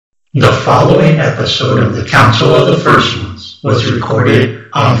The following episode of the Council of the First Ones was recorded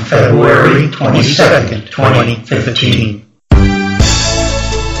on February 22nd, 2015.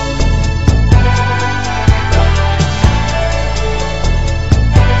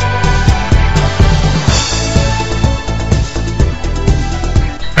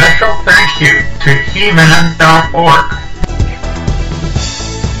 Special thank you to He-Man.org.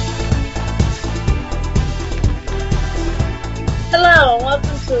 Hello, and welcome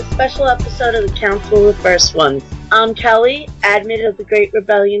to a special episode of the Council of the First Ones. I'm Kelly, admin of the Great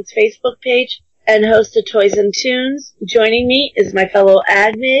Rebellion's Facebook page and host of Toys and Tunes. Joining me is my fellow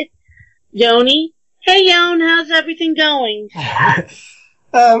admin, Yoni. Hey, Yon, how's everything going?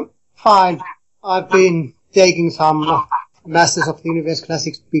 Fine. I've been taking some Masters of the Universe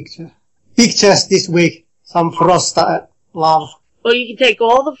Classics pictures this week. Some Frosta love. Well, you can take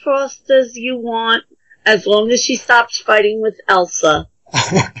all the Frostas you want as long as she stops fighting with Elsa.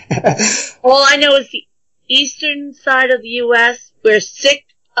 All I know is the eastern side of the U.S., we're sick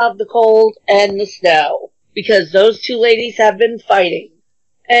of the cold and the snow because those two ladies have been fighting.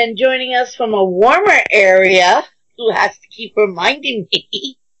 And joining us from a warmer area, who has to keep reminding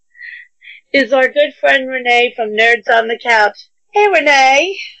me, is our good friend Renee from Nerds on the Couch. Hey,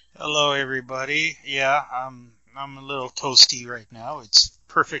 Renee. Hello, everybody. Yeah, I'm a little toasty right now. It's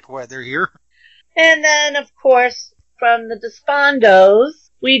perfect weather here. And then, of course, from the Despondos,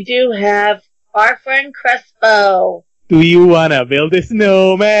 we do have our friend Crespo. Do you wanna build a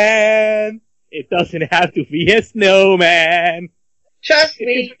snowman? It doesn't have to be a snowman. Trust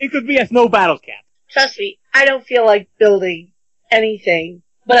me. It could be a snow battle cat. Trust me, I don't feel like building anything,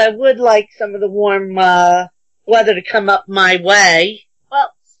 but I would like some of the warm weather to come up my way. Well,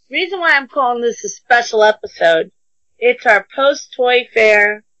 the reason why I'm calling this a special episode, it's our post-Toy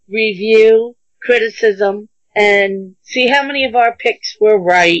Fair review, criticism, and see how many of our picks were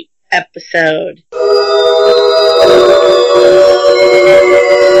right episode.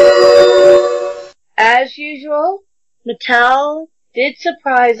 As usual, Mattel did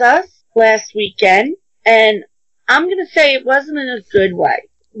surprise us last weekend, and I'm going to say it wasn't in a good way.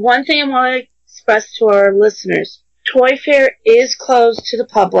 One thing I want to express to our listeners, Toy Fair is closed to the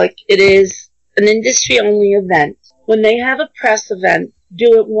public. It is an industry-only event. When they have a press event,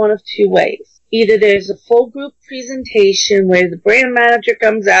 do it one of two ways. Either there's a full group presentation where the brand manager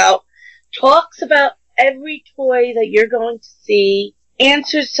comes out, talks about every toy that you're going to see,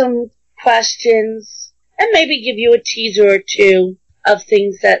 answers some questions, and maybe give you a teaser or two of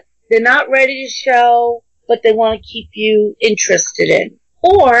things that they're not ready to show, but they want to keep you interested in.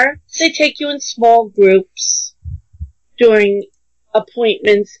 Or they take you in small groups during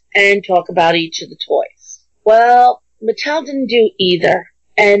appointments and talk about each of the toys. Well, Mattel didn't do either.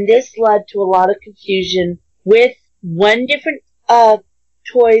 And this led to a lot of confusion with when different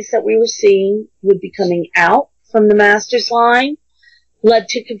toys that we were seeing would be coming out from the Masters line. Led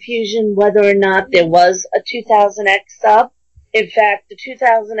to confusion whether or not there was a 2000X sub. In fact, the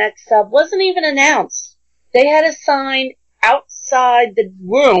 2000X sub wasn't even announced. They had a sign outside the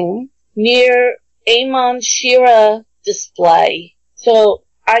room near Amon Shira display. So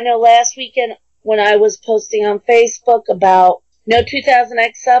I know last weekend when I was posting on Facebook about no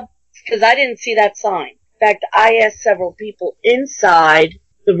 2000X sub, because I didn't see that sign. In fact, I asked several people inside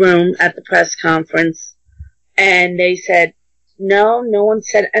the room at the press conference, and they said, no one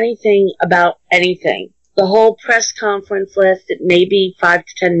said anything about anything. The whole press conference lasted maybe 5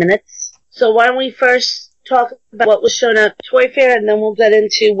 to 10 minutes. So why don't we first talk about what was shown at Toy Fair, and then we'll get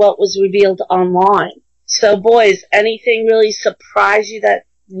into what was revealed online. So, boys, anything really surprise you that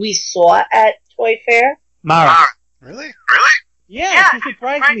we saw at Toy Fair? Mara. Really? Yeah, she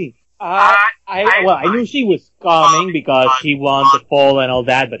surprised me. I knew she was coming because she won the poll and all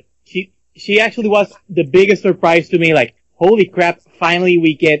that, but she actually was the biggest surprise to me. Like, holy crap, finally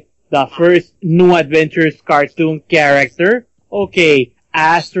we get the first New Adventures cartoon character. Okay,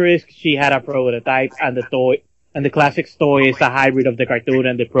 asterisk, she had a prototype, and the Classics toy is a hybrid of the cartoon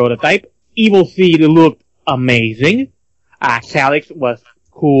and the prototype. Evil Seed looked amazing. Calyx was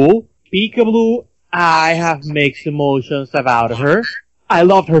cool. Peekaboo, I have mixed emotions about her. I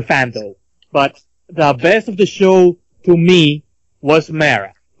loved her fan though. But the best of the show, to me, was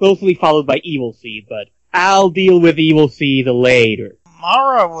Mara. Closely followed by Evil Seed, but I'll deal with Evil Seed later.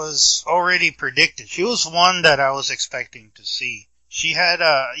 Mara was already predicted. She was one that I was expecting to see. She had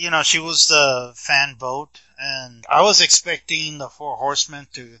she was the fan vote, and I was expecting the Four Horsemen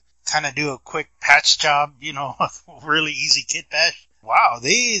to kind of do a quick patch job, a really easy kit bash. Wow,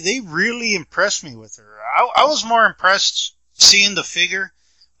 they really impressed me with her. I was more impressed seeing the figure,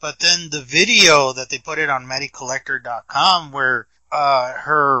 but then the video that they put it on MediCollector.com where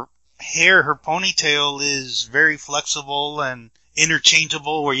her hair, her ponytail is very flexible and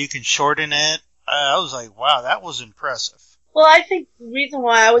interchangeable where you can shorten it. I was like, wow, that was impressive. Well, I think the reason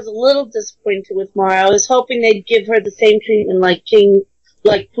why I was a little disappointed with Mara, I was hoping they'd give her the same treatment like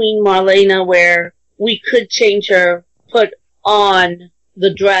Queen Marlena, where we could change her, put on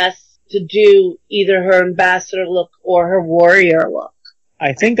the dress to do either her ambassador look or her warrior look.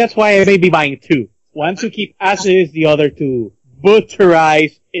 I think that's why I may be buying two. One to keep as is, the other to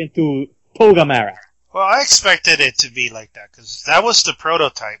butcherize into Toga Mara. Well, I expected it to be like that, because that was the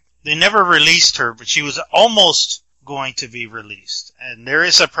prototype. They never released her, but she was almost going to be released. And there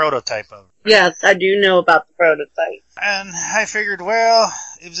is a prototype of her. Yes, I do know about the prototype. And I figured, well,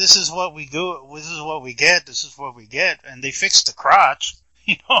 if this is what we do, this is what we get, this is what we get. And they fixed the crotch.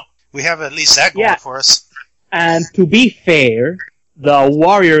 We have at least that going for us. And to be fair, the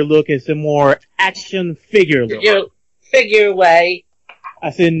warrior look is a more action figure look. Figure way.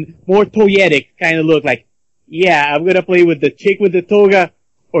 As in, more toyetic kind of look, like, yeah, I'm gonna play with the chick with the toga,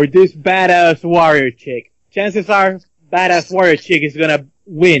 or this badass warrior chick. Chances are, badass warrior chick is gonna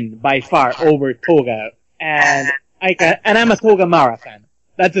win by far over toga. And I'm a Toga Mara fan.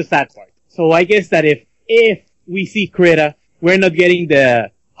 That's the sad part. So I guess that if we see Krita, we're not getting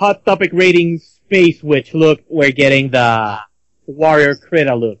the Hot Topic ratings Space Witch look, we're getting the warrior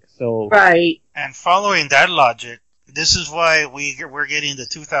Krita look. So right. And following that logic, this is why we're getting the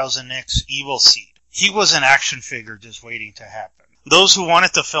 2000X Evil Seed. He was an action figure just waiting to happen. Those who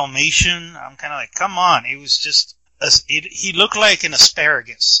wanted the Filmation, I'm kind of like, come on. It was just, he looked like an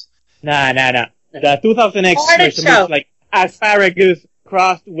asparagus. Nah. The 2000X version looks like asparagus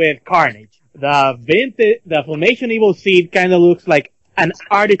crossed with Carnage. The Filmation Evil Seed kind of looks like an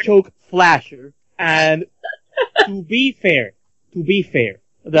artichoke flasher. And to be fair,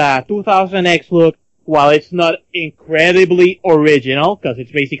 the 2000X look, while it's not incredibly original, because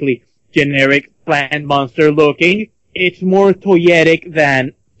it's basically generic plant monster looking, it's more toyetic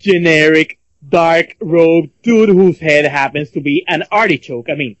than generic dark robe dude whose head happens to be an artichoke.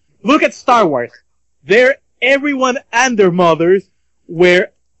 I mean, look at Star Wars. Everyone and their mothers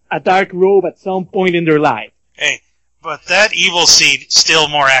wear a dark robe at some point in their life. Hey, but that Evil Seed, still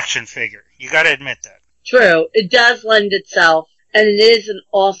more action figure. You gotta admit that. True. It does lend itself, and it is an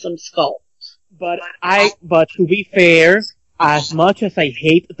awesome sculpt. But to be fair, as much as I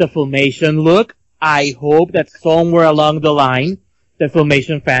hate the Filmation look, I hope that somewhere along the line, the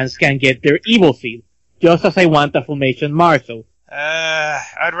Filmation fans can get their Evil Seed. Just as I want the Filmation Marso.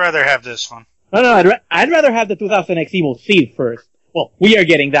 I'd rather have this one. No, I'd rather have the 2000X Evil Seed first. Well, we are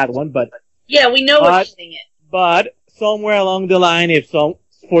getting that one, but... Yeah, we know we're getting it. But, somewhere along the line,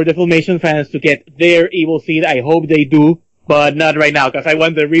 for the Filmation fans to get their Evil Seed, I hope they do. But not right now, because I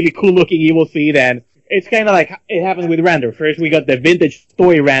want the really cool looking Evil Seed, and it's kind of like it happened with Randor. First we got the vintage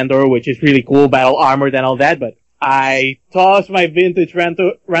toy Randor, which is really cool, battle armored and all that, but I tossed my vintage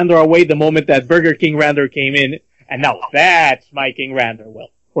Randor away the moment that Burger King Randor came in, and now that's my King Randor.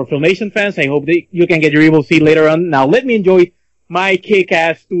 Well, for Filmation fans, I hope you can get your Evil Seed later on. Now let me enjoy my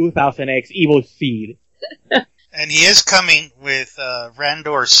kick-ass 2000X Evil Seed. And he is coming with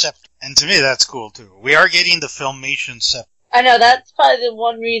Randor Scepter, and to me that's cool too. We are getting the Filmation Scepter. I know, that's probably the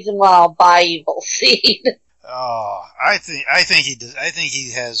one reason why I'll buy Evil Seed. Oh, I think he does. I think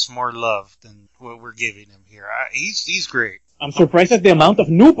he has more love than what we're giving him here. He's great. I'm surprised at the amount of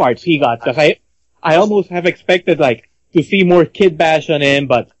new parts he got, because I almost have expected, to see more Kid Bash on him,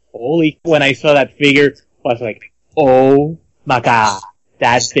 but when I saw that figure, I was like, oh my god,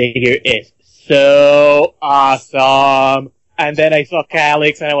 that figure is so awesome. And then I saw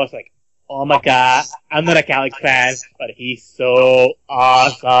Calyx, and I was like, oh my god, I'm not a Calyx fan, but he's so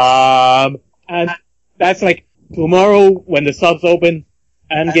awesome. And that's tomorrow when the subs open,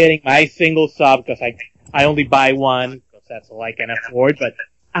 I'm getting my single sub, because I only buy one, because that's all I can afford, but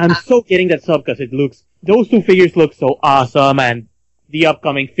I'm so getting that sub because those two figures look so awesome, and the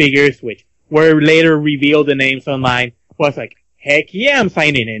upcoming figures, which were later revealed the names online, was like, heck yeah, I'm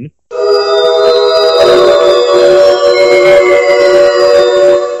signing in.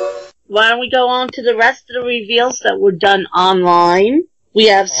 Why don't we go on to the rest of the reveals that were done online? We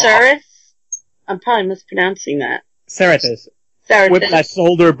have Ceres. I'm probably mispronouncing that. Ceratus. Whiplash's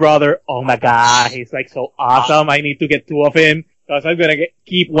older brother. Oh my god, he's so awesome. I need to get two of him, because I'm gonna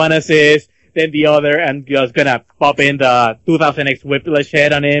keep one assist, then the other, and just gonna pop in the 2000X Whiplash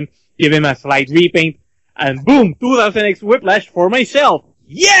head on him, give him a slight repaint, and boom, 2000X Whiplash for myself.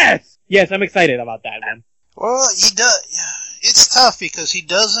 Yes! Yes, I'm excited about that one. Well, he does. It's tough because he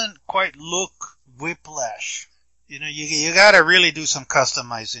doesn't quite look Whiplash. You gotta really do some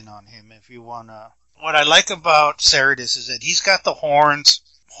customizing on him if you wanna. What I like about Ceratus is that he's got the horns,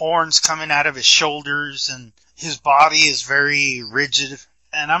 horns coming out of his shoulders, and his body is very rigid.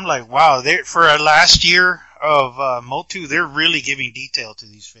 And I'm like, wow, for a last year of Motu, they're really giving detail to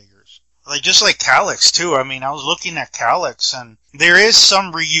these figures. Like just like Calyx too. I mean, I was looking at Calyx, and there is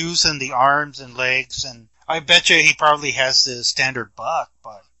some reuse in the arms and legs, and I bet you he probably has the standard buck,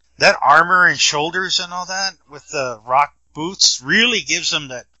 but that armor and shoulders and all that with the rock boots really gives him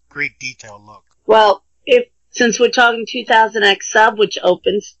that great detail look. Well, since we're talking 2000X sub, which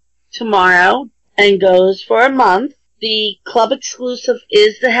opens tomorrow and goes for a month, the club exclusive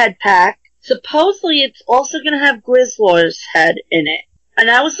is the head pack. Supposedly, it's also going to have Grizzlor's head in it.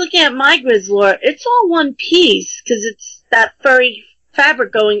 And I was looking at my Grizzlor. It's all one piece because it's that furry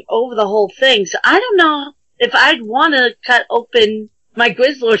fabric going over the whole thing. So I don't know if I'd want to cut open my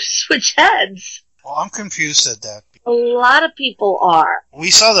Grizzlor to switch heads. Well, I'm confused at that. A lot of people are.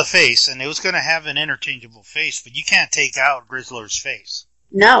 We saw the face, and it was going to have an interchangeable face, but you can't take out Grizzlor's face.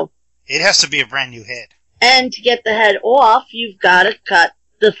 No. It has to be a brand new head. And to get the head off, you've got to cut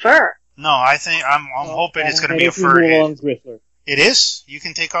the fur. No, I think I'm hoping it's going to be a fur head. It is? You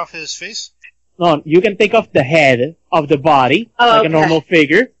can take off his face? No, you can take off the head of the body, like a normal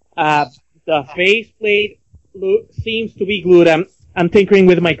figure. The faceplate seems to be glued. I'm tinkering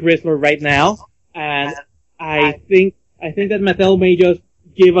with my Grizzlor right now, and I think that Mattel may just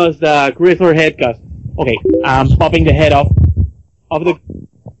give us the Grizzlor head, okay, I'm popping the head off of the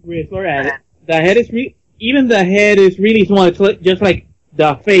Grizzlor, and the head is even the head is really small. It's just like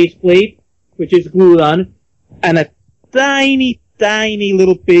the faceplate, which is glued on, and a tiny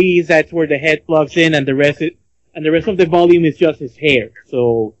little piece that's where the head plugs in, and the rest of the volume is just his hair.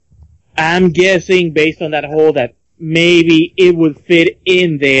 So I'm guessing based on that hole that maybe it would fit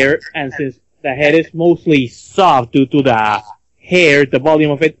in there, and since the head is mostly soft due to the hair, the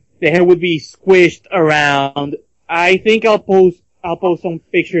volume of it, the hair would be squished around. I think I'll post some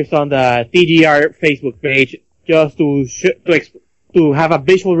pictures on the TGR Facebook page just to have a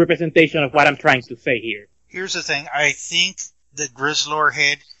visual representation of what I'm trying to say here. Here's the thing. I think the Grizzlor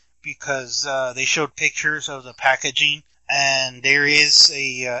head, because they showed pictures of the packaging, and there is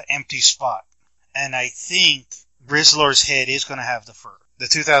a empty spot. And I think Grizzlor's head is going to have the fur. The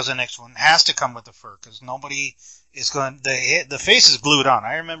 2000X one has to come with the fur, because nobody is going... The face is glued on.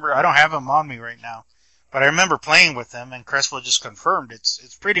 I remember... I don't have them on me right now, but I remember playing with them, and Cresswell just confirmed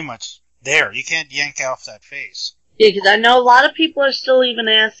it's pretty much there. You can't yank off that face. Yeah, because I know a lot of people are still even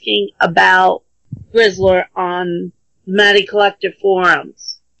asking about Grizzlor on Matty Collective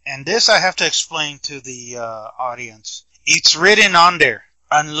forums. And this I have to explain to the audience. It's written on there.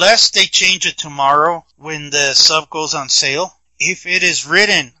 Unless they change it tomorrow when the sub goes on sale, if it is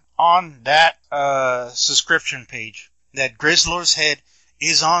written on that subscription page that Grizzlor's head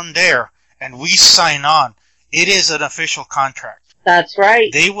is on there and we sign on, it is an official contract. That's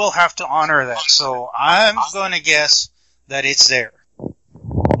right. They will have to honor that. So I'm going to guess that it's there.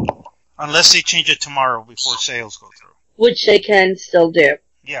 Unless they change it tomorrow before sales go through. Which they can still do.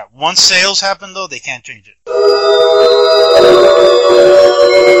 Yeah, once sales happen though, they can't change it.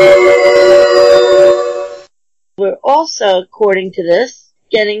 We're also, according to this,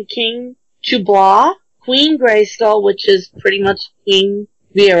 getting King Chubla, Queen Grayskull, which is pretty much Queen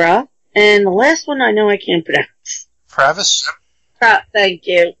Vera, and the last one I know I can't pronounce. Travis? Thank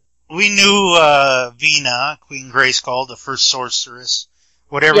you. We knew Vina, Queen Grayskull, the first sorceress,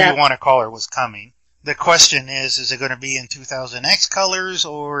 whatever you want to call her, was coming. The question is it going to be in 2000X colors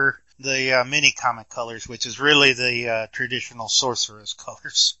or the mini comic colors, which is really the traditional sorceress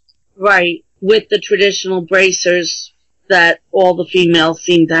colors? Right, with the traditional bracers that all the females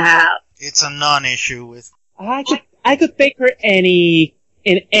seem to have. It's a non-issue with... I could take her in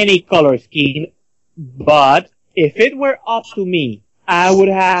any color scheme, but if it were up to me, I would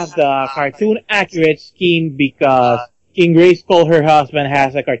have the cartoon accurate scheme because King Grayskull, her husband,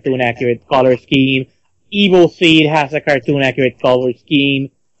 has a cartoon accurate color scheme. Evil Seed has a cartoon accurate color scheme.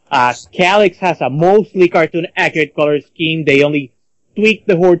 Calyx has a mostly cartoon accurate color scheme. They only tweak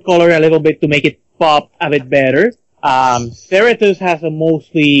the horde color a little bit to make it pop a bit better. Ceratus has a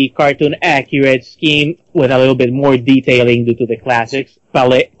mostly cartoon accurate scheme with a little bit more detailing due to the classics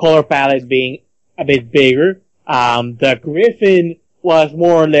color palette being a bit bigger. The Griffin was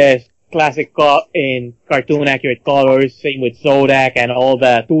more or less classic in cartoon accurate colors, same with Zodak and all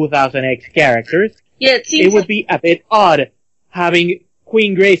the 2000X characters. Yeah, it would be a bit odd having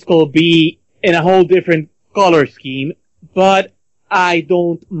Queen Grayskull be in a whole different color scheme, but I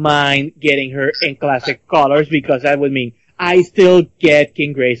don't mind getting her in classic colors because that would mean I still get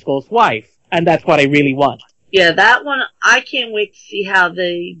King Grayskull's wife, and that's what I really want. Yeah, that one, I can't wait to see how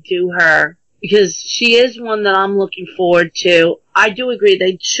they do her because she is one that I'm looking forward to. I do agree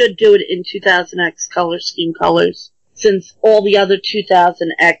they should do it in 2000X color scheme colors, since all the other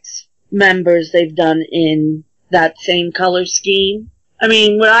 2000X members they've done in that same color scheme. I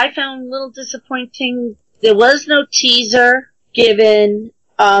mean, what I found a little disappointing, there was no teaser given.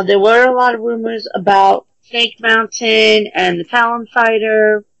 There were a lot of rumors about Snake Mountain and the Talon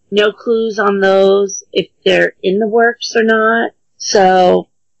Fighter. No clues on those, if they're in the works or not. So,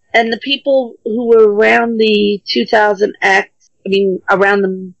 and the people who were around the 2000X, around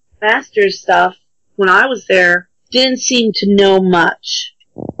the Masters stuff, when I was there, didn't seem to know much.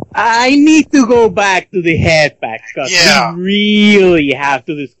 I need to go back to the head packs, because we really have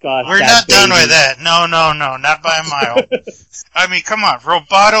to discuss We're not done with that. No, not by a mile. I mean, come on.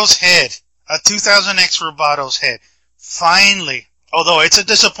 Robato's head. A 2000X Robato's head. Finally. Although it's a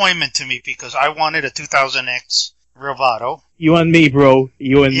disappointment to me, because I wanted a 2000X Robato. You and me, bro.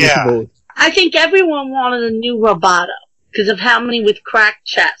 You and me both. I think everyone wanted a new Robato, because of how many with cracked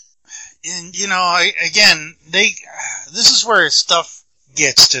chests. And, this is where stuff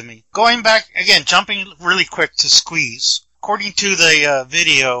gets to me. Going back, again, jumping really quick to Squeeze. According to the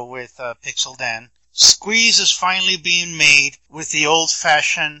video with Pixel Dan, Squeeze is finally being made with the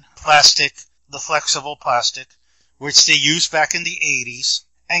old-fashioned plastic, the flexible plastic, which they used back in the 80s.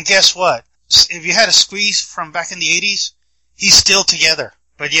 And guess what? If you had a Squeeze from back in the 80s, he's still together.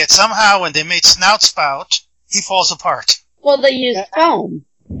 But yet somehow when they made Snout Spout, he falls apart. Well, they used foam.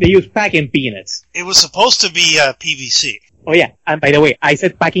 They used packing peanuts. It was supposed to be PVC. Oh yeah, and by the way, I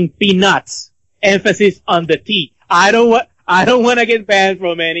said packing peanuts. Emphasis on the T. I don't want to get banned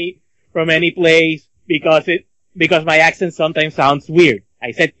from any place because my accent sometimes sounds weird.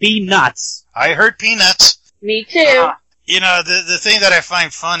 I said peanuts. I heard peanuts. Me too. The thing that I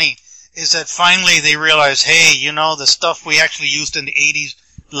find funny is that finally they realize, hey, the stuff we actually used in the 80s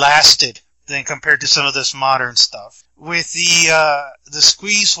lasted than compared to some of this modern stuff. With the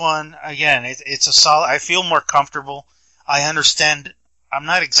Squeeze one, again, it's a solid. I feel more comfortable. I understand. I'm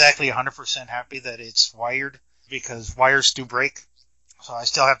not exactly 100% happy that it's wired, because wires do break, so I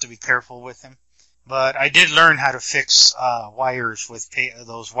still have to be careful with them. But I did learn how to fix wires with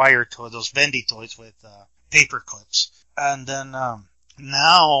those bendy toys with paper clips. And then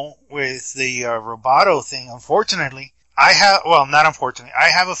now with the Robato thing, unfortunately, I have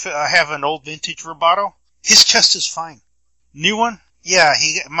an old vintage Robato. His chest is fine. New one,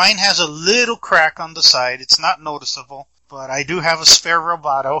 mine has a little crack on the side. It's not noticeable, but I do have a spare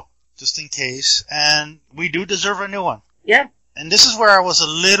Robato just in case, and we do deserve a new one. Yeah. And this is where I was a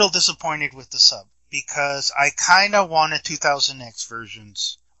little disappointed with the sub, because I kind of wanted 2000X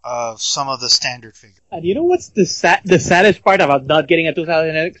versions of some of the standard figures. And you know what's the saddest part about not getting a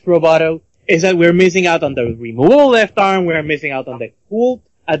 2000X Robato? Is that we're missing out on the removable left arm, we're missing out on the cool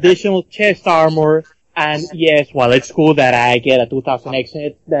additional chest armor, and yes, while it's cool that I get a 2000X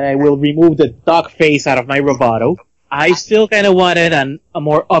head, that I will remove the dog face out of my Robato, I still kind of wanted a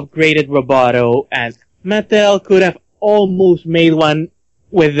more upgraded Robato, and Mattel could have almost made one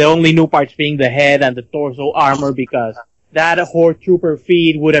with the only new parts being the head and the torso armor, because that Horde Trooper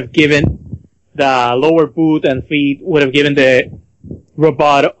feed would have given the lower boot and feet would have given the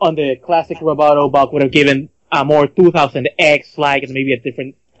Robato, on the classic Robato bulk, would have given a more 2000X like, and maybe a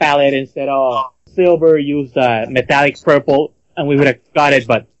different palette instead of silver, used metallic purple, and we would have got it.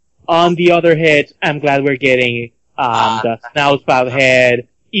 But on the other heads, I'm glad we're getting the Snout Spout head.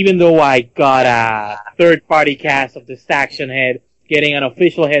 Even though I got a third-party cast of the Staction head, getting an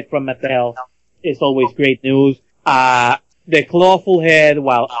official head from Mattel is always great news. The Clawful head,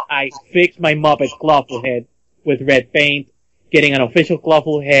 while I fixed my Muppet Clawful head with red paint, getting an official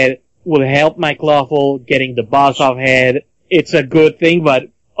Clawful head will help my Clawful. Getting the Boss-Off head, it's a good thing, but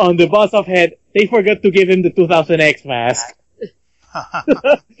on the Boss-Off head, they forgot to give him the 2000X mask.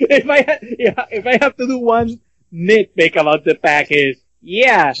 If I have to do one nitpick about the package,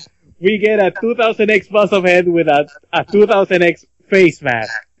 we get a 2000X Boss-Off head with a 2000X face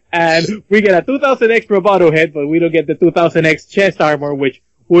mask. And we get a 2000X Robato head, but we don't get the 2000X chest armor, which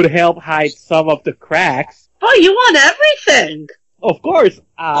would help hide some of the cracks. Oh, you want everything! Of course,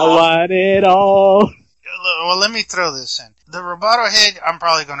 I want it all. Well, let me throw this in. The Robato head, I'm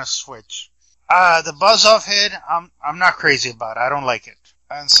probably gonna switch. The Buzz-Off head, I'm not crazy about it. I don't like it.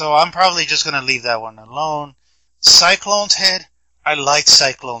 And so I'm probably just gonna leave that one alone. Cyclone's head, I like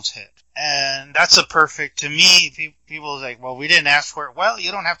Cyclone's head. And that's a perfect, to me, people are like, well, we didn't ask for it. Well,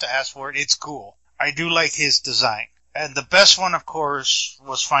 you don't have to ask for it. It's cool. I do like his design. And the best one, of course,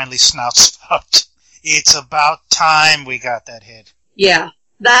 was finally Snout Spout. It's about time we got that head. Yeah,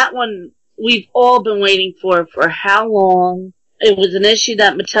 that one we've all been waiting for how long. It was an issue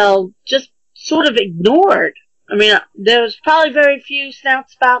that Mattel just sort of ignored. I mean, there was probably very few snout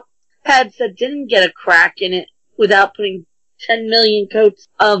spout heads that didn't get a crack in it without putting 10 million coats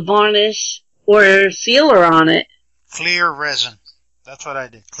of varnish or sealer on it. Clear resin. That's what I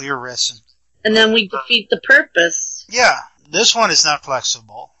did. Clear resin. And then we defeat the purpose. Yeah, this one is not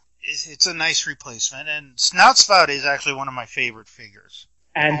flexible. It's a nice replacement, and Snout Spout is actually one of my favorite figures.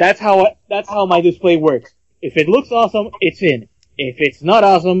 And that's how my display works. If it looks awesome, it's in. If it's not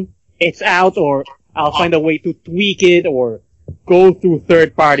awesome, it's out, or I'll find a way to tweak it or go through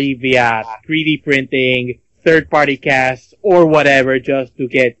third party via 3D printing, third party casts, or whatever, just to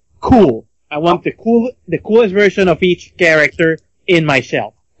get cool. I want the coolest version of each character in my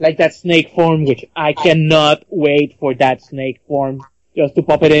shelf. Like that snake form, which I cannot wait for that snake form just to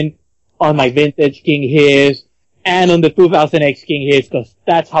pop it in on my vintage King Hiss and on the 2000X King Hiss, because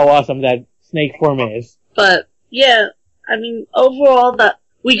that's how awesome that snake form is. But yeah, I mean, overall,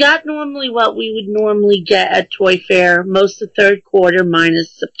 we got normally what we would normally get at Toy Fair, most of third quarter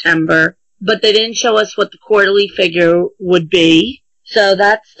minus September, but they didn't show us what the quarterly figure would be, so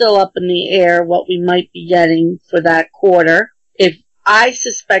that's still up in the air, what we might be getting for that quarter. If I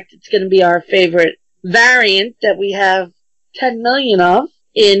suspect it's going to be our favorite variant that we have 10 million of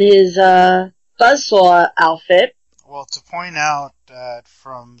in his Buzzsaw outfit. Well, to point out that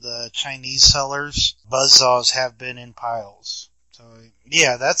from the Chinese sellers, Buzzsaws have been in piles. So,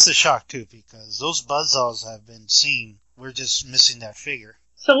 yeah, that's a shock, too, because those Buzzsaws have been seen. We're just missing that figure.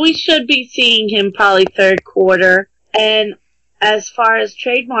 So we should be seeing him probably third quarter. And as far as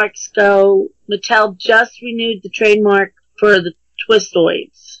trademarks go, Mattel just renewed the trademark for the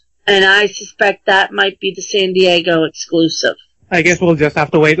Twistoids. And I suspect that might be the San Diego exclusive. I guess we'll just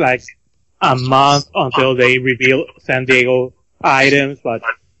have to wait like a month until they reveal San Diego items, but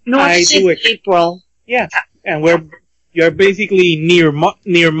April. Yeah, and you're basically near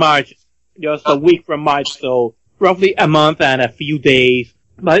March, just a week from March, so roughly a month and a few days,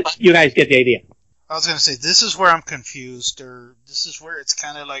 but you guys get the idea. I was going to say, this is where I'm confused, or this is where it's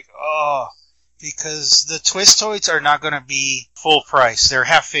kind of like, because the Twistoids are not going to be full price. They're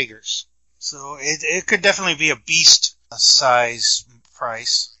half figures. So it could definitely be a beast size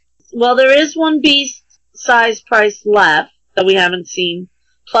price. Well, there is one beast size price left that we haven't seen,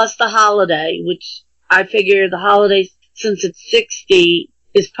 plus the holiday, which I figure the holiday, since it's 60,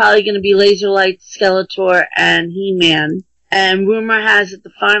 is probably going to be Laserlight, Skeletor, and He-Man. And rumor has it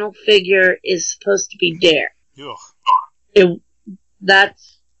the final figure is supposed to be Dare.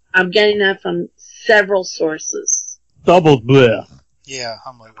 I'm getting that from several sources. Double bleh. Yeah,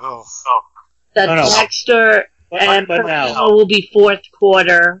 I'm like, oh. That Dexter and Professional will be fourth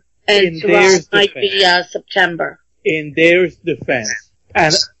quarter, and Surround might be September. In Dare's defense,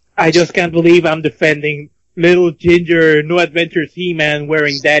 and I just can't believe I'm defending little ginger No Adventures He-Man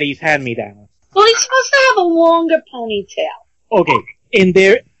wearing Daddy's hand-me-down. Well, he's supposed to have a longer ponytail.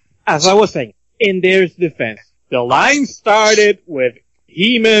 Okay, as I was saying, in Dare's defense, the line started with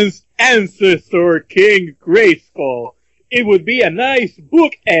He-Man's ancestor, King Grayskull. It would be a nice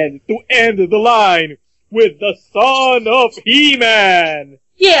bookend to end the line with the son of He-Man.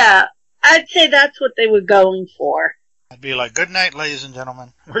 Yeah, I'd say that's what they were going for. I'd be like, good night, ladies and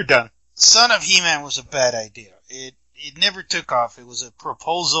gentlemen. We're done. Son of He-Man was a bad idea. It never took off. It was a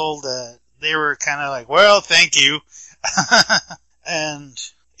proposal that they were kind of like, well, thank you. And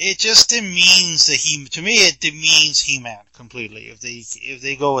it just demeans to me it demeans He-Man completely if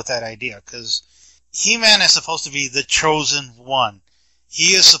they go with that idea, because He-Man is supposed to be the chosen one.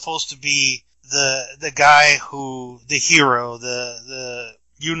 He is supposed to be the guy the hero, the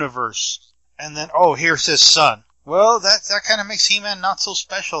universe. And then, here's his son. Well, that kind of makes He-Man not so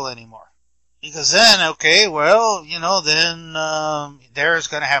special anymore. Because then, then Dare's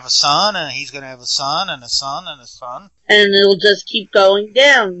going to have a son, and he's going to have a son, and a son, and a son. And it'll just keep going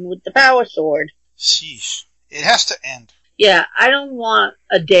down with the Power Sword. Sheesh. It has to end. Yeah, I don't want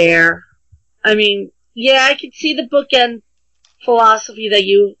a Dare. I mean, yeah, I could see the bookend philosophy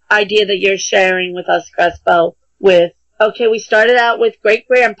idea that you're sharing with us, Crespo, with, okay, we started out with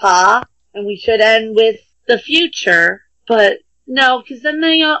Great-Grandpa, and we should end with the future, but no, because then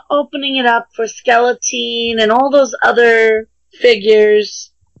they are opening it up for Skeleton and all those other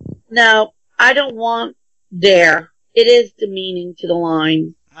figures. Now, I don't want Dare. It is demeaning to the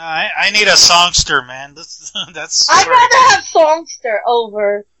line. I need a songster, man. That's. I'd rather have songster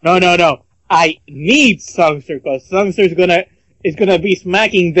over. No. I need songster, because songster is gonna be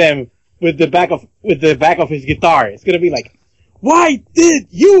smacking them with the back of his guitar. It's gonna be like, why did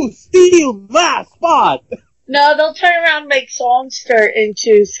you steal my spot? No, they'll turn around and make Songster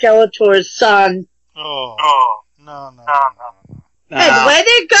into Skeletor's son. Oh. No. Hey, the way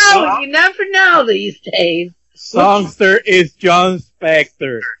they're going, you never know these days. Songster is John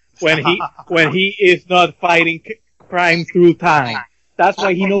Spector when he is not fighting crime through time. That's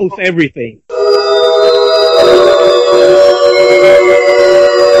why he knows everything.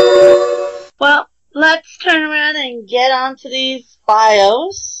 Well, let's turn around and get onto these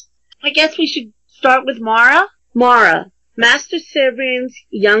bios. I guess we should start with Mara. Mara, Master Cerebrian's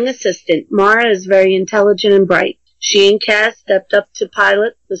young assistant. Mara is very intelligent and bright. She and Cass stepped up to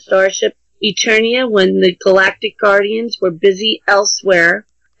pilot the starship Eternia when the Galactic Guardians were busy elsewhere,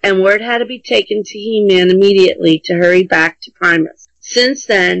 and word had to be taken to He-Man immediately to hurry back to Primus. Since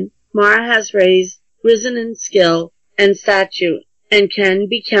then, Mara has risen in skill and stature and can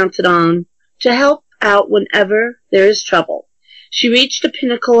be counted on to help out whenever there is trouble. She reached the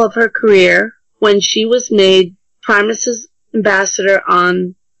pinnacle of her career when she was made Primus's ambassador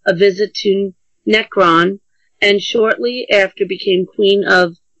on a visit to Necron, and shortly after became Queen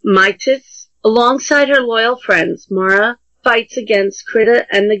of Mytis. Alongside her loyal friends, Mara fights against Krita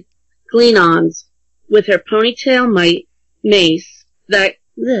and the Glenons with her ponytail mace that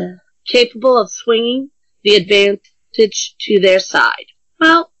capable of swinging the advantage to their side.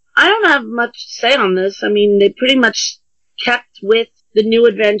 Well, I don't have much to say on this. I mean, they pretty much kept with the New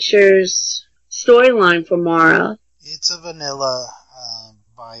Adventures storyline for Mara. It's a vanilla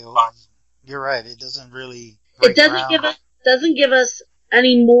bio. You're right. It doesn't really. It doesn't give us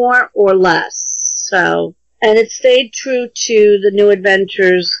any more or less. So, and it stayed true to the New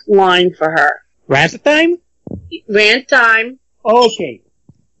Adventures line for her. Rant time? Rant time. Okay.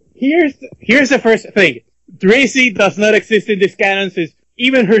 Here's the first thing. Tracy does not exist in this canon since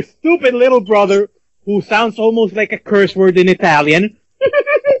even her stupid little brother, who sounds almost like a curse word in Italian,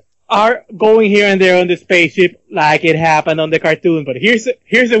 are going here and there on the spaceship like it happened on the cartoon. But here's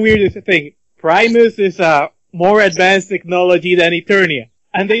the weirdest thing. Primus is more advanced technology than Eternia,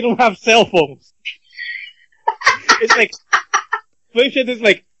 and they don't have cell phones. It's like, Flipshit is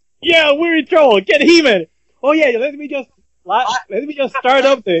like, yeah, we're in trouble, get He-Man! Oh yeah, let me just start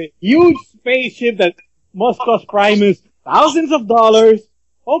up the huge spaceship that must cost Primus thousands of dollars.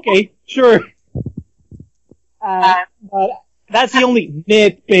 Okay, sure. But that's the only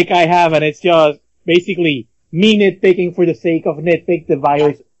nitpick I have, and it's just basically me nitpicking for the sake of nitpick. The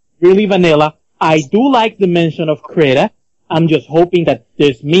bio's really vanilla. I do like the mention of Krita. I'm just hoping that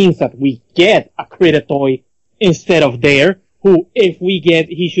this means that we get a Krita toy instead of Dare, who, if we get,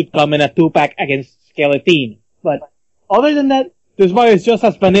 he should come in a 2-pack against Skeleton. But other than that, this bio is just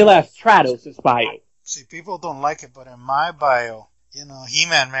as vanilla as Stratos' bio. See, people don't like it, but in my bio,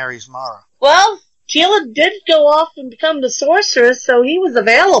 He-Man marries Mara. Well, Teela did go off and become the sorceress, so he was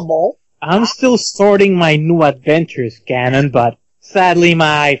available. I'm still sorting my New Adventures canon, but sadly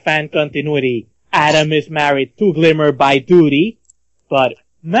my fan continuity, Adam is married to Glimmer by duty, but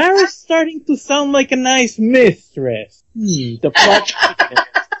Mara's starting to sound like a nice mistress. The plot...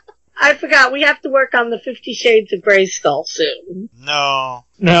 I forgot, we have to work on the 50 Shades of Grayskull soon. No,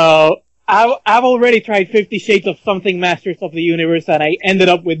 I've already tried 50 Shades of something Masters of the Universe, and I ended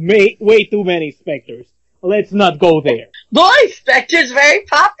up with way too many Spectres. Let's not go there. Boy, Spectre's very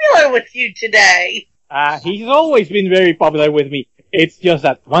popular with you today. He's always been very popular with me. It's just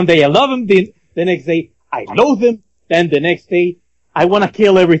that one day I love him, the next day I loathe him, then the next day I want to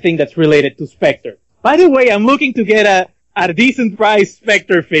kill everything that's related to Spectre. By the way, I'm looking to get a decent price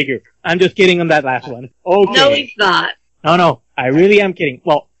Spectre figure. I'm just kidding on that last one. Okay. No, he's not. No, I really am kidding.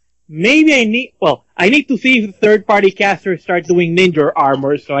 Well, maybe I need to see if the third-party casters start doing ninja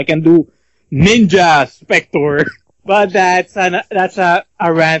armor so I can do Ninja Spectre. But that's a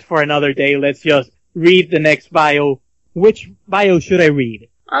rant for another day. Let's just read the next bio. Which bio should I read?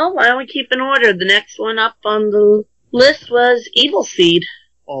 Oh, why don't we keep in order? The next one up on the list was Evil Seed.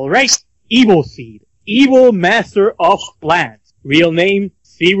 Alright, Evil Seed. Evil Master of Plants. Real name,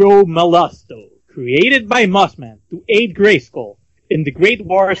 Zero Malusto. Created by Mossman to aid Grayskull in the Great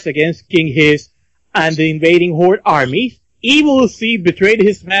Wars against King Hiss and the invading Horde armies. Evil Seed betrayed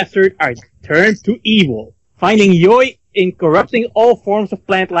his master and turned to evil, finding joy in corrupting all forms of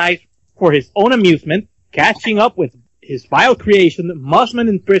plant life for his own amusement. Catching up with his vile creation, Mossman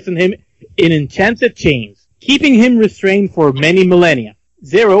imprisoned him in enchanted chains, keeping him restrained for many millennia.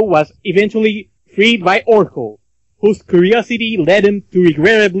 Zero was eventually freed by Orko, whose curiosity led him to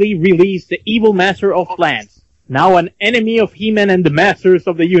regrettably release the evil master of plants. Now an enemy of He-Man and the Masters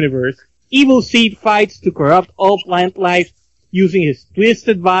of the Universe, Evil Seed fights to corrupt all plant life using his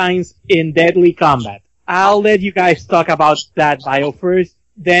twisted vines in deadly combat. I'll let you guys talk about that bio first,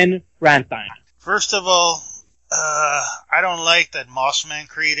 then rant time. First of all, I don't like that Mossman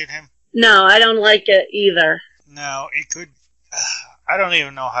created him. No, I don't like it either. No, it could... I don't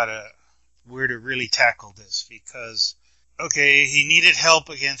even know where to really tackle this, because, okay, he needed help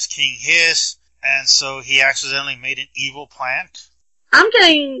against King Hiss, and so he accidentally made an evil plant. I'm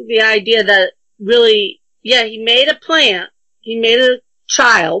getting the idea that really, yeah, he made a plant, he made a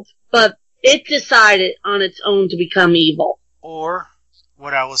child, but it decided on its own to become evil. Or,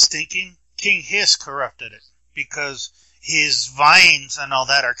 what I was thinking, King Hiss corrupted it, because his vines and all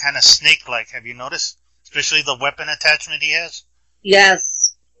that are kind of snake-like, have you noticed? Especially the weapon attachment he has.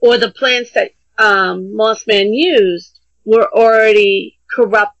 Yes. Or the plants that Mossman used were already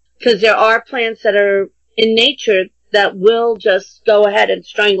corrupt, because there are plants that are in nature that will just go ahead and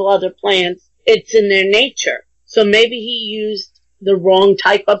strangle other plants. It's in their nature. So maybe he used the wrong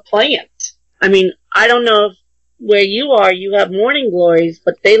type of plant. I mean, I don't know if where you are, you have morning glories,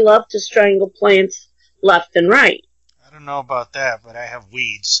 but they love to strangle plants left and right. I don't know about that, but I have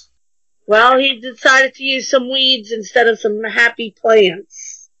weeds. Well, he decided to use some weeds instead of some happy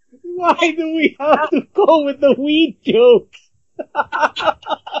plants. Why do we have to go with the weed jokes?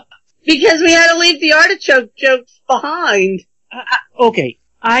 Because we had to leave the artichoke jokes behind. Okay,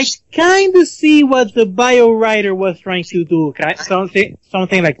 I kind of see what the bio writer was trying to do.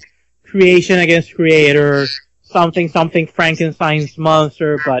 Something like creation against creator, something Frankenstein's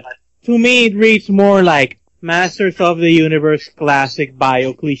monster, but to me it reads more like Masters of the Universe classic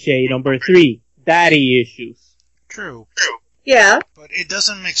bio cliche number 3, daddy issues. True. Yeah. But it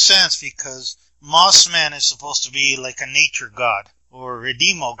doesn't make sense, because Mossman is supposed to be like a nature god, or a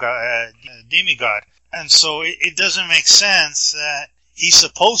demigod. And so it doesn't make sense that he's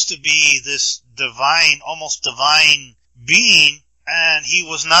supposed to be this divine, almost divine being, and he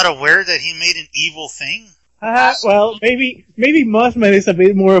was not aware that he made an evil thing? Well, maybe Mossman is a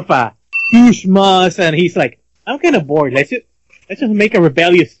bit more of a huge muss, and he's like, I'm kind of bored. Let's just make a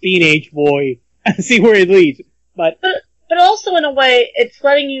rebellious teenage boy and see where it leads. But also in a way, it's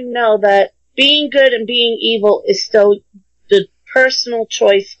letting you know that being good and being evil is still the personal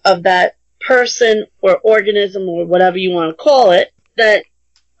choice of that person or organism or whatever you want to call it. That,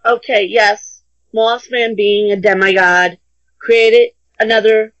 okay, yes, Mossman being a demigod created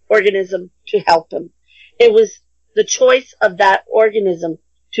another organism to help him. It was the choice of that organism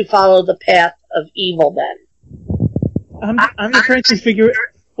to follow the path of evil then. I'm just trying to figure,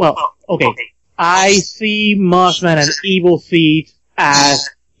 well, okay. I see Mossman and Evil Seed as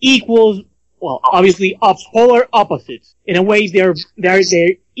equals, well, obviously polar opposites. In a way, they're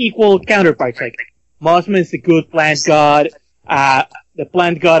equal counterparts. Like, Mossman is the good plant god, the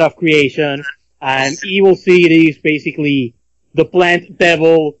plant god of creation, and Evil Seed is basically the plant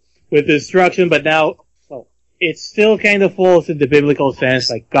devil with destruction, but now, well, it still kind of falls in the biblical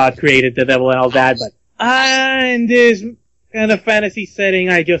sense, like God created the devil and all that, but in this kind of fantasy setting,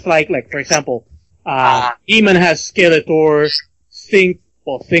 I just like for example, Demon has Skeletor,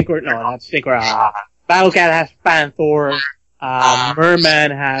 Battlecat has Panther,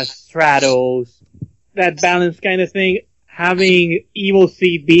 Merman has Stratos, that balance kind of thing, having Evil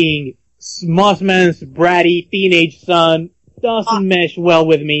Seed being Mossman's bratty teenage son doesn't mesh well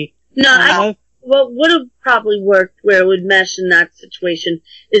with me. No, what would have probably worked where it would mesh in that situation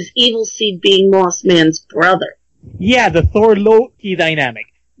is Evil Seed being Mossman's brother. Yeah, the Thor-Loki dynamic.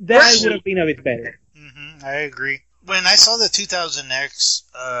 That would have been a bit better. Mm-hmm, I agree. When I saw the 2000X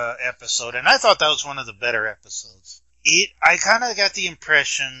episode, and I thought that was one of the better episodes, I kind of got the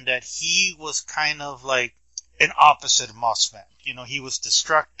impression that he was kind of like an opposite of Mossman. You know, he was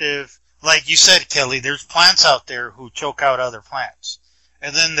destructive. Like you said, Kelly, there's plants out there who choke out other plants.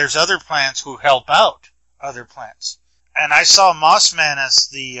 And then there's other plants who help out other plants. And I saw Mossman as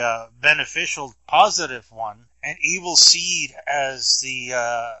the beneficial, positive one, and Evil Seed as the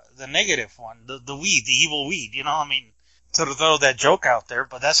negative one, the weed, the evil weed. You know, I mean, to throw that joke out there,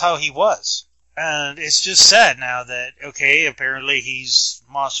 but that's how he was. And it's just sad now that, okay, apparently he's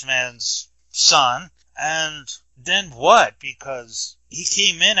Mossman's son, and then what? Because he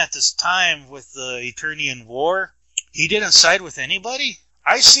came in at this time with the Eternian War. He didn't side with anybody.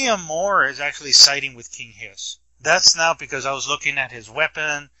 I see him more as actually siding with King Hiss. That's now because I was looking at his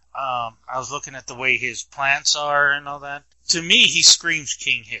weapon. I was looking at the way his plants are and all that. To me, he screams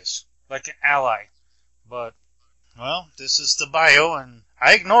King Hiss, like an ally. But, well, this is the bio, and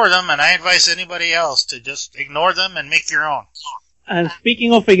I ignore them, and I advise anybody else to just ignore them and make your own. And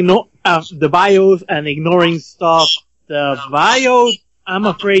speaking of the bios and ignoring stuff, the bio, I'm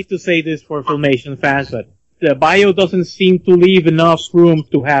afraid to say this for Filmation fans, but the bio doesn't seem to leave enough room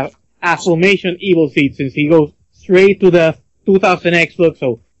to have a Filmation Evil Seed, since he goes straight to the 2000X look,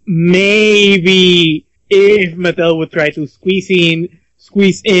 so maybe if Mattel would try to squeeze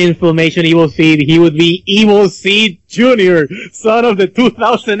squeeze in Filmation Evil Seed, he would be Evil Seed Jr., son of the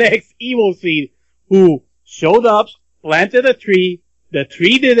 2000X Evil Seed, who showed up, planted a tree, the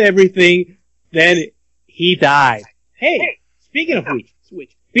tree did everything, then he died. Hey, speaking of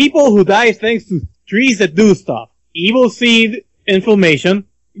which, people who die thanks to trees that do stuff. Evil Seed in Filmation,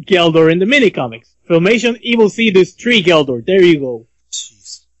 Geldor in the mini-comics. Filmation Evil Seed is Tree Geldor. There you go.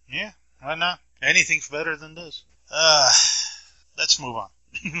 Jeez. Yeah, why not? Anything's better than this. Let's move on.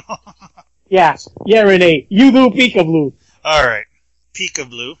 Yeah, Renee, you do Peekaboo. Alright.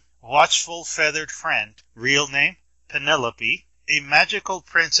 Peekaboo, watchful feathered friend. Real name, Penelope. A magical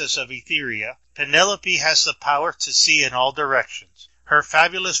princess of Etheria, Penelope has the power to see in all directions. Her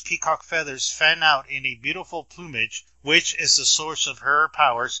fabulous peacock feathers fan out in a beautiful plumage, which is the source of her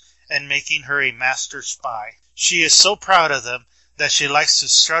powers and making her a master spy. She is so proud of them that she likes to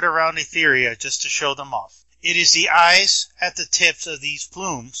strut around Etheria just to show them off. It is the eyes at the tips of these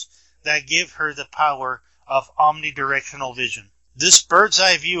plumes that give her the power of omnidirectional vision. This bird's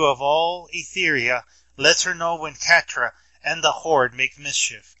eye view of all Etheria lets her know when Catra and the Horde make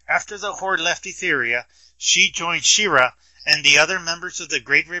mischief. After the Horde left Etheria, she joined She-Ra and the other members of the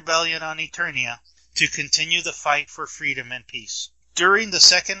Great Rebellion on Eternia to continue the fight for freedom and peace. During the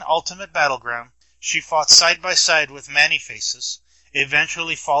second Ultimate Battleground, she fought side by side with Man-E-Faces,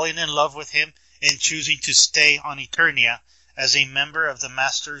 eventually falling in love with him and choosing to stay on Eternia as a member of the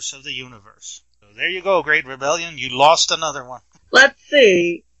Masters of the Universe. So there you go, Great Rebellion. You lost another one. Let's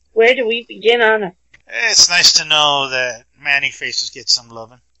see. Where do we begin on it? It's nice to know that Man-E-Faces get some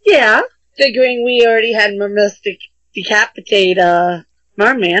loving. Yeah, figuring we already had Mystic decapitate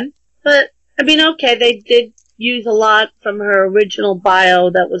Merman. But, I mean, okay, they did use a lot from her original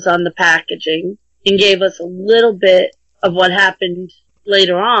bio that was on the packaging and gave us a little bit of what happened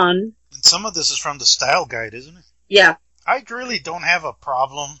later on. And some of this is from the style guide, isn't it? Yeah. I really don't have a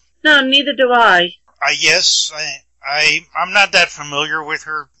problem. No, neither do I. I'm not that familiar with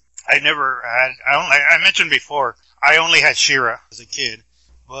her. I mentioned before, I only had She-Ra as a kid.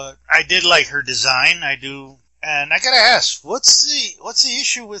 But I did like her design, I do. And I gotta ask, what's the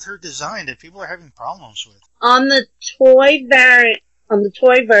issue with her design that people are having problems with? On the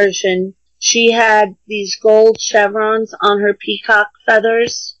toy version, she had these gold chevrons on her peacock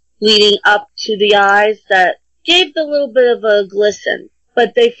feathers leading up to the eyes that gave the little bit of a glisten.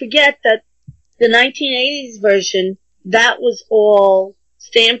 But they forget that the 1980s version, that was all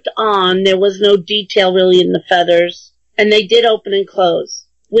stamped on. There was no detail really in the feathers. And they did open and close.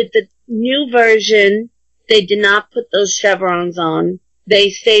 With the new version, they did not put those chevrons on. They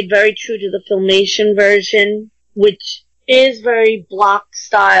stayed very true to the Filmation version, which is very block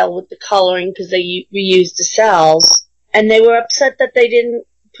style with the coloring because they reused the cells. And they were upset that they didn't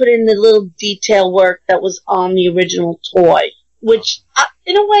put in the little detail work that was on the original toy, which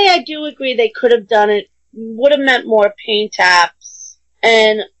in a way I do agree they could have done it. Would have meant more paint apps.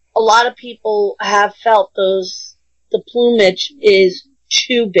 And a lot of people have felt the plumage is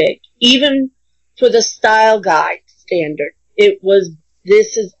too big. Even for the style guide standard,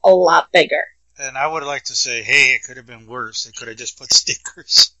 this is a lot bigger. And I would like to say, hey, it could have been worse. They could have just put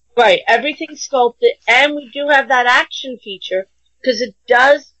stickers. Right, everything's sculpted, and we do have that action feature, because it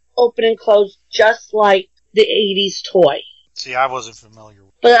does open and close just like the 80s toy. See, I wasn't familiar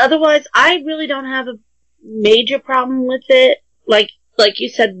with it. But otherwise, I really don't have a major problem with it. Like you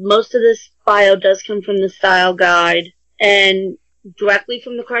said, most of this bio does come from the style guide, and directly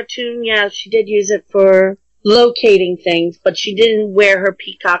from the cartoon, yeah, she did use it for locating things, but she didn't wear her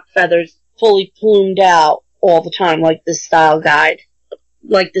peacock feathers fully plumed out all the time like this style guide,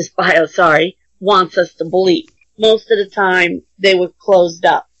 like this bio, wants us to believe. Most of the time, they were closed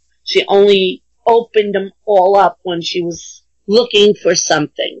up. She only opened them all up when she was looking for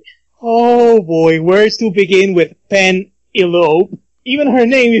something. Oh boy, where to begin with Penelope? Even her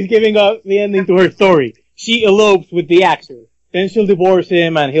name is giving up the ending to her story. She elopes with the actor. Then she'll divorce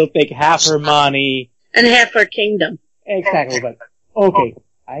him and he'll take half her money. And half her kingdom. Exactly, but okay.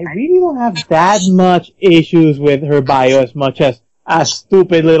 I really don't have that much issues with her bio as much as a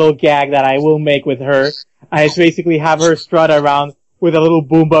stupid little gag that I will make with her. I just basically have her strut around with a little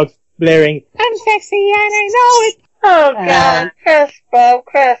boombox blaring, "I'm sexy and I know it." Oh God,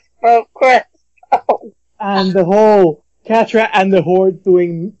 Crespo. And the whole Catra and the Horde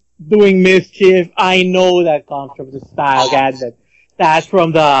doing mischief. I know that comes from the style guide. That's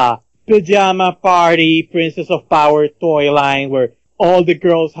from the Pajama Party Princess of Power toy line where all the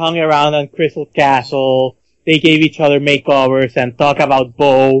girls hung around on Crystal Castle. They gave each other makeovers and talk about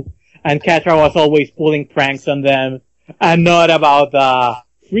Bo. And Catra was always pulling pranks on them. And not about the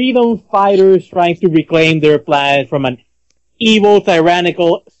freedom fighters trying to reclaim their planet from an evil,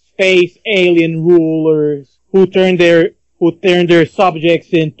 tyrannical space alien rulers who turn their subjects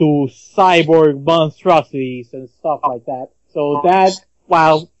into cyborg monstrosities and stuff like that. So that,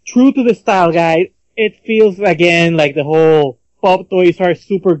 while true to the style guide, it feels again like the whole Pop Toys are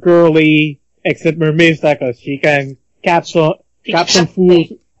super girly, except Mermista because she can cap some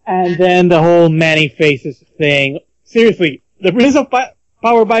fools, and then the whole Many Faces thing. Seriously, the Prince of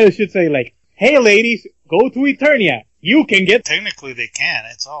Power Bio should say like, hey ladies, go to Eternia. You can get... Technically they can,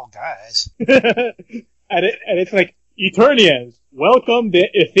 it's all guys. and it's like, Eternians, welcome the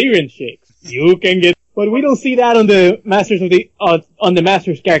Etherean chicks. You can get... But we don't see that on the Masters of the... on the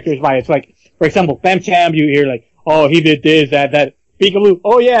Masters characters bio. It's like, for example, PamCham, you hear like, oh, he did this, that. Peekaboo,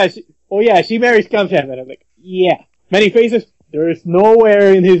 oh yeah, she marries PamCham. And I'm like, yeah. Many Faces, there is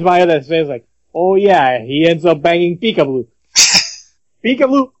nowhere in his bio that says like, oh yeah, he ends up banging Peekaboo.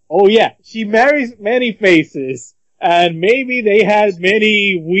 Peekaboo, oh yeah, she marries Many Faces. And maybe they had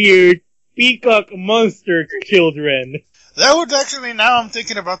many weird peacock monster children. That would actually, now I'm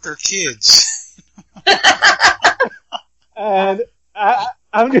thinking about their kids. And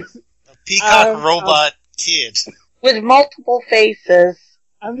I'm just... A peacock robot kid. With multiple faces.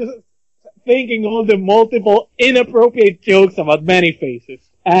 I'm just thinking all the multiple inappropriate jokes about Many Faces.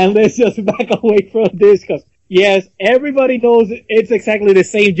 And let's just back away from this, because yes, everybody knows it's exactly the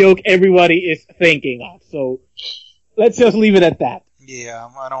same joke everybody is thinking of. So let's just leave it at that. Yeah,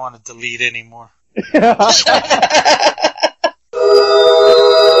 I don't want to delete anymore.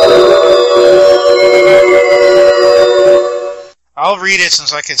 I'll read it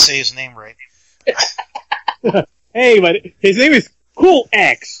since I can say his name right. Hey, but his name is Cool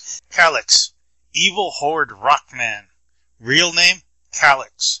X. Calyx, Evil Horde Rockman. Real name,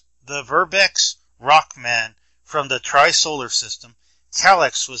 Calyx. The Verbex Rockman from the Tri-Solar System.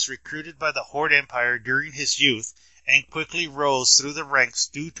 Calyx was recruited by the Horde Empire during his youth and quickly rose through the ranks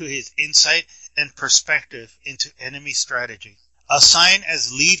due to his insight and perspective into enemy strategy. Assigned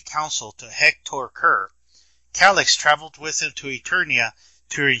as lead counsel to Hector Kerr, Calyx traveled with him to Eternia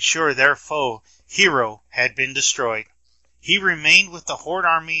to ensure their foe, Hero, had been destroyed. He remained with the Horde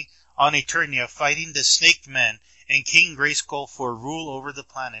army on Eternia fighting the Snake Men and King Grayskull for rule over the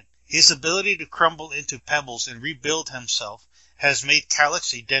planet. His ability to crumble into pebbles and rebuild himself has made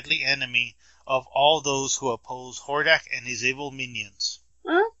Calyx a deadly enemy of all those who oppose Hordak and his evil minions.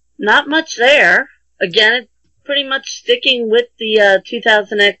 Well, not much there. Again, it's pretty much sticking with the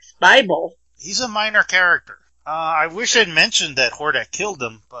 2000X Bible. He's a minor character. I wish I'd mentioned that Hordak killed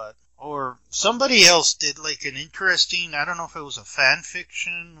him, or somebody else did like an interesting, I don't know if it was a fan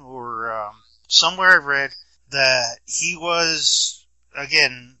fiction or somewhere I read that he was,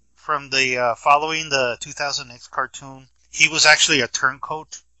 again, from the following the 2000X cartoon, he was actually a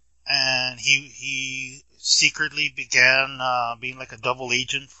turncoat, and he secretly began being like a double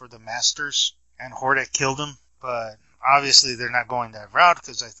agent for the Masters, and Hordak killed him, but obviously they're not going that route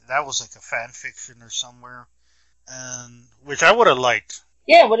because that was like a fan fiction or somewhere, and which I would have liked.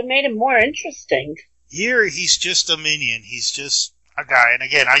 Yeah, it would have made it more interesting. Here, he's just a minion. He's just a guy, and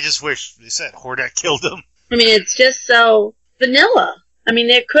again, I just wish they said Hordak killed him. I mean, it's just so vanilla. I mean,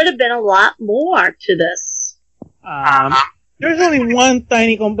 there could have been a lot more to this. There's only one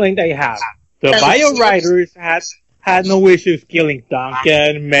tiny complaint I have. The bio writers had no issues killing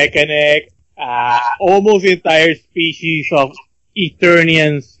Duncan, Mechanic, almost the entire species of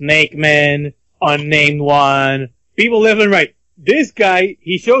Eternian Snake Men, Unnamed One, people left and right. This guy,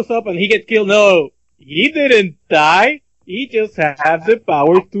 he shows up and he gets killed. No, he didn't die. He just has the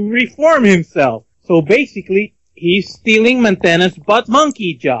power to reform himself. So basically, he's stealing Mantena's butt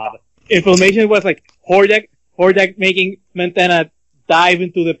monkey job. Information was like, Hordak making Mantena dive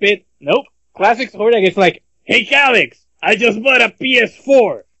into the pit. Nope. Classics Hordak is like, hey Calyx, I just bought a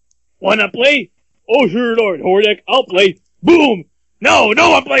PS4. Wanna play? Oh sure Lord, Hordak, I'll play. Boom! No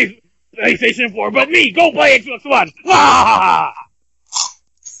one plays PlayStation 4 but me! Go play Xbox One! Ah!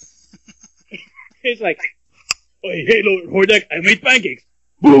 It's like, hey Lord Hordak, I made pancakes.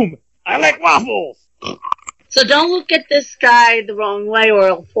 Boom! I like waffles! So don't look at this guy the wrong way or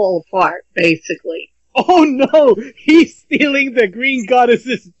it'll fall apart, basically. Oh no! He's stealing the Green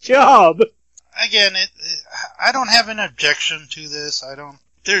Goddess's job! Again, I don't have an objection to this.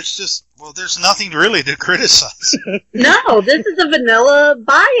 There's nothing really to criticize. No, this is a vanilla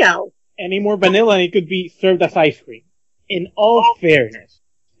bio. Any more vanilla and it could be served as ice cream. In all fairness,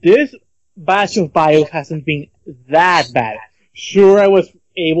 this batch of bios hasn't been that bad. Sure, I was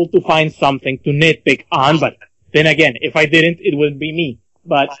able to find something to nitpick on, but then again, if I didn't, it wouldn't be me.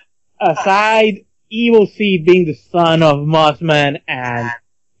 But aside Evil Seed being the son of Mossman and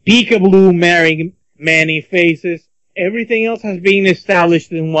Peekaboo marrying Many Faces, everything else has been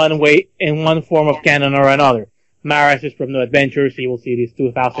established in one way, in one form of canon or another. Maras is from New Adventures, Evil Cities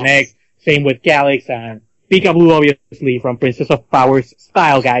 2000X, same with Calyx, and Peekaboo obviously from Princess of Power's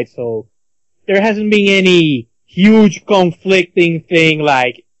Style Guide, so there hasn't been any huge conflicting thing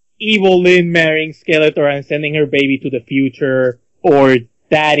like Evil Lynn marrying Skeletor and sending her baby to the future, or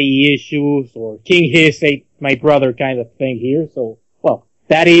daddy issues, or King Hiss ate my brother kind of thing here, so, well,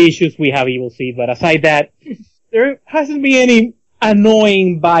 daddy issues we have Evil Seed, but aside that, there hasn't been any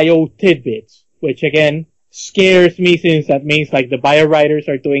annoying bio tidbits, which again, scares me since that means like the bio writers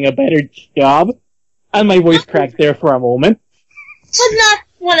are doing a better job, and my voice cracked there for a moment. But not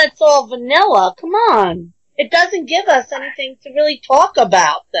when it's all vanilla, come on. It doesn't give us anything to really talk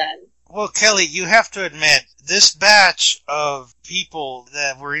about then. Well, Kelly, you have to admit, this batch of people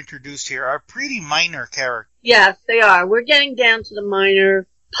that were introduced here are pretty minor characters. Yes, they are. We're getting down to the minor,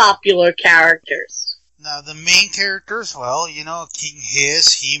 popular characters. Now, the main characters, well, you know, King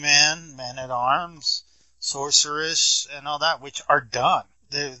Hiss, He-Man, Man-at-Arms, Sorceress, and all that, which are done.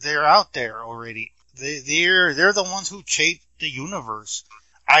 They're out there already. They're the ones who shaped the universe.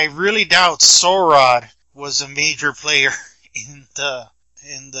 I really doubt Sorod was a major player in the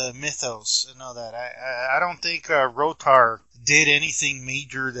mythos and all that. I don't think Rotar did anything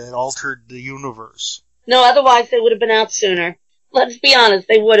major that altered the universe. No, otherwise they would have been out sooner. Let's be honest,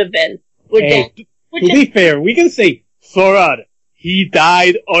 they would have been. To be fair, we can say Sorod, he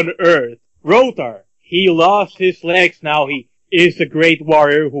died on Earth. Rotar, he lost his legs, now he is a great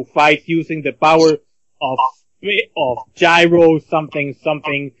warrior who fights using the power of gyro something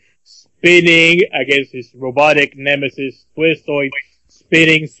spinning against his robotic nemesis Twistoid.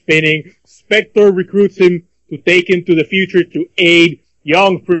 Spinning. Spectre recruits him to take him to the future to aid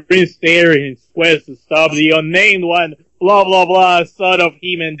young Prince Air in his quest to stop the unnamed one, blah blah blah, son of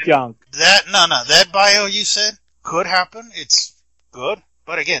He-Man junk. That bio you said could happen. It's good,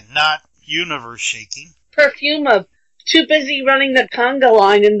 but again, not universe shaking. Perfuma, too busy running the conga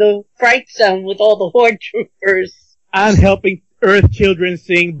line in the Fright Zone with all the Horde troopers. And helping Earth children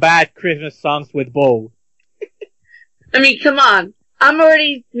sing bad Christmas songs with Bo. I mean, come on. I'm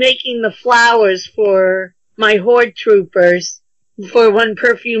already making the flowers for my Horde troopers for when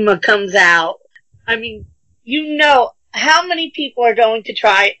Perfuma comes out. I mean, you know how many people are going to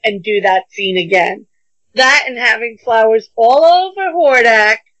try and do that scene again. That and having flowers all over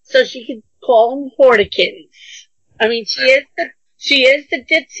Hordak so she can call them Hordikins. I mean, she is the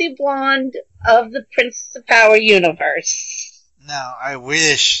ditzy blonde of the Princess of Power universe. Now, I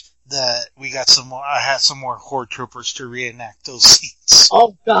wish that I had some more Horde troopers to reenact those scenes.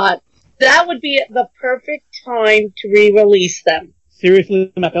 Oh God. That would be the perfect time to re-release them.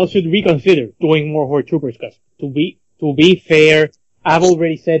 Seriously, Mattel should reconsider doing more Horde troopers, because to be fair, I've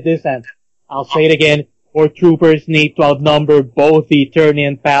already said this and I'll say it again, Horde troopers need to outnumber both the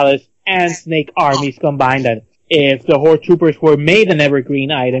Eternian Palace and Snake armies combined, and if the Horde troopers were made an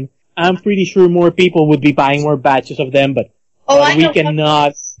evergreen item, I'm pretty sure more people would be buying more batches of them, but we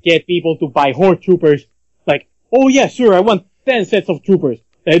cannot get people to buy Horde troopers like, oh yeah, sure, I want 10 sets of troopers.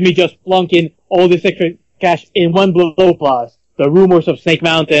 Let me just plunk in all this extra cash in one blow plus. The rumors of Snake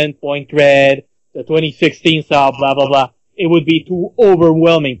Mountain, Point Red, the 2016 sub, blah blah blah. It would be too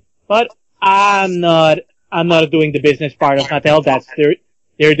overwhelming. But I'm not doing the business part of Mattel. That's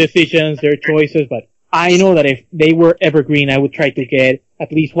their decisions, their choices, but I know that if they were evergreen, I would try to get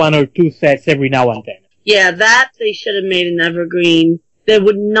at least 1 or 2 sets every now and then. Yeah, that they should have made an evergreen. They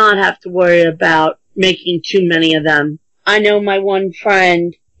would not have to worry about making too many of them. I know my one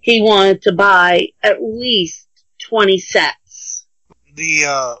friend, he wanted to buy at least 20 sets.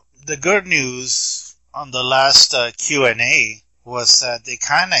 The good news on the last Q&A was that they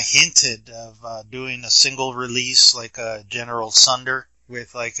kind of hinted of doing a single release like a General Sunder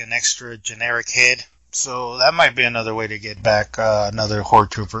with like an extra generic head. So that might be another way to get back another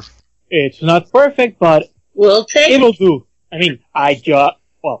Horde Trooper. It's not perfect, but it'll do. I mean, on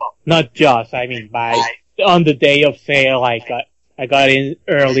the day of sale, I got in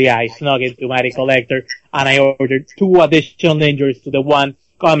early, I snuck into Mighty Collector, and I ordered 2 additional Ninjas to the one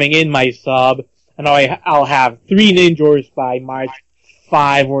coming in my sub, and I'll have 3 Ninjas by March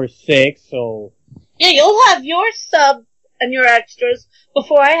 5 or 6, so... Yeah, you'll have your sub and your extras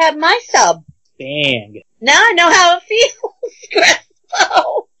before I have my sub. Dang. Now I know how it feels,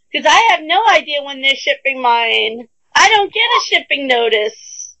 Crespo. Because I have no idea when they're shipping mine. I don't get a shipping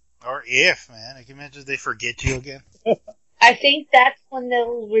notice. Or if, man. I can imagine they forget you again. I think that's when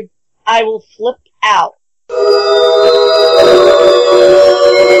I will flip out.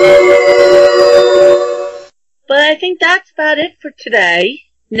 But I think that's about it for today.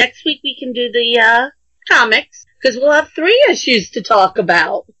 Next week we can do the comics, because we'll have 3 issues to talk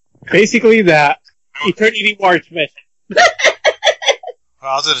about. Basically, the Eternity Wars mission. Well,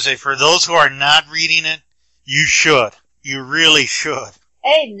 I was going to say, for those who are not reading it, you should. You really should.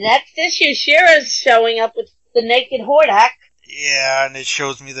 Hey, next issue, Shira's showing up with the naked Hordak. Yeah, and it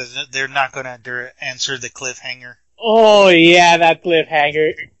shows me that they're not going to answer the cliffhanger. Oh yeah, that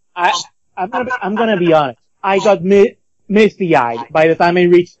cliffhanger. I'm gonna be honest. I got misty-eyed by the time I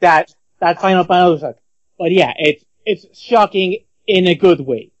reached that final panel. But yeah, it's shocking in a good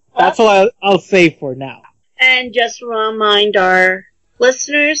way. That's all I'll say for now. And just to remind our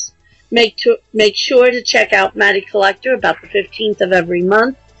listeners, make sure to check out Matty Collector about the 15th of every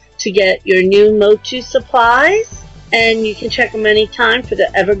month to get your new Motu supplies. And you can check them anytime for the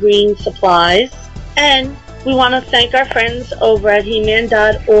Evergreen supplies. And we want to thank our friends over at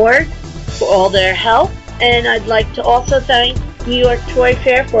He-Man.org for all their help. And I'd like to also thank New York Toy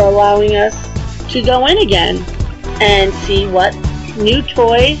Fair for allowing us to go in again and see what new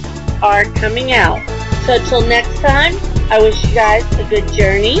toys are coming out. So until next time, I wish you guys a good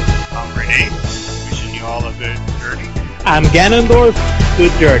journey. I'm Renee, wishing you all a good journey. I'm Ganondorf,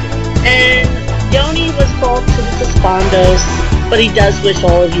 good journey. And Yoni was called to the Despondos, but he does wish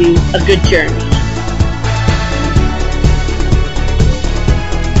all of you a good journey.